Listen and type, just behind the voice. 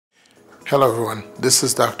Hello everyone, this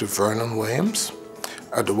is Dr. Vernon Williams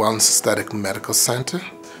at the Wellness Aesthetic Medical Center.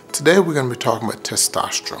 Today we're going to be talking about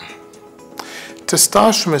testosterone.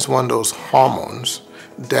 Testosterone is one of those hormones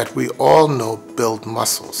that we all know build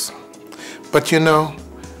muscles. But you know,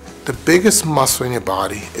 the biggest muscle in your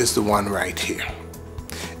body is the one right here.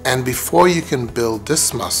 And before you can build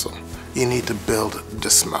this muscle, you need to build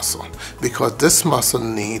this muscle because this muscle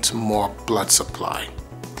needs more blood supply.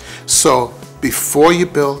 So before you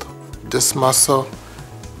build this muscle,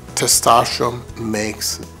 testosterone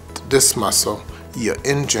makes this muscle, your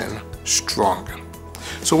engine, stronger.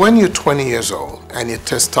 So when you're 20 years old and your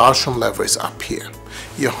testosterone level is up here,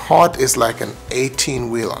 your heart is like an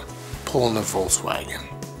 18-wheeler pulling a Volkswagen.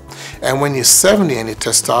 And when you're 70 and your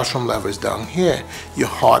testosterone level is down here, your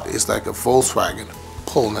heart is like a Volkswagen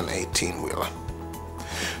pulling an 18-wheeler.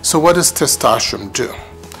 So what does testosterone do?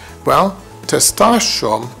 Well,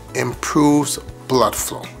 testosterone improves blood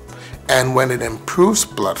flow. And when it improves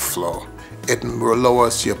blood flow, it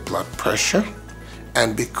lowers your blood pressure.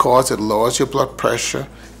 And because it lowers your blood pressure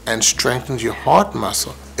and strengthens your heart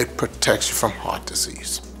muscle, it protects you from heart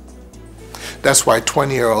disease. That's why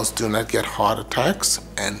 20-year-olds do not get heart attacks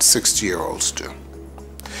and 60-year-olds do.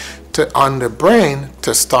 On the brain,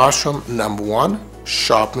 testosterone, number one,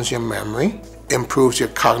 sharpens your memory, improves your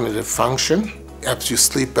cognitive function, helps you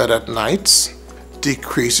sleep better at nights,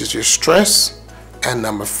 decreases your stress, and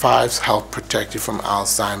number five, help protect you from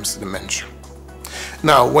Alzheimer's dementia.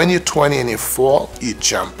 Now, when you're 20 and you fall, you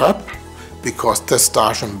jump up because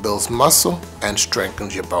testosterone builds muscle and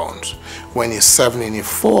strengthens your bones. When you're 70 and you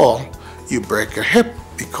fall, you break your hip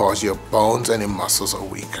because your bones and your muscles are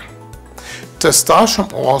weaker.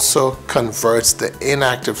 Testosterone also converts the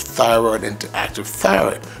inactive thyroid into active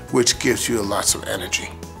thyroid, which gives you lots of energy.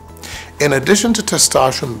 In addition to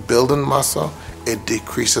testosterone building muscle, it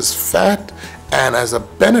decreases fat, and as a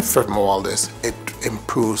benefit from all this, it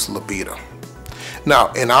improves libido.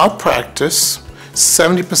 Now, in our practice,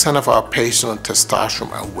 70% of our patients on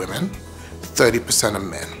testosterone are women, 30% are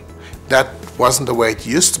men. That wasn't the way it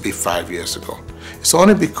used to be 5 years ago. It's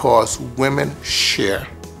only because women share,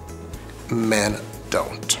 men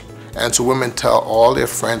don't. And so women tell all their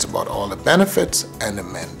friends about all the benefits, and the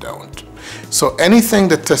men don't. So anything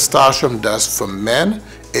that testosterone does for men,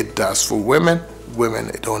 it does for women. Women,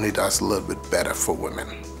 it only does a little bit better for women.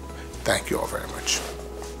 Thank you all very much.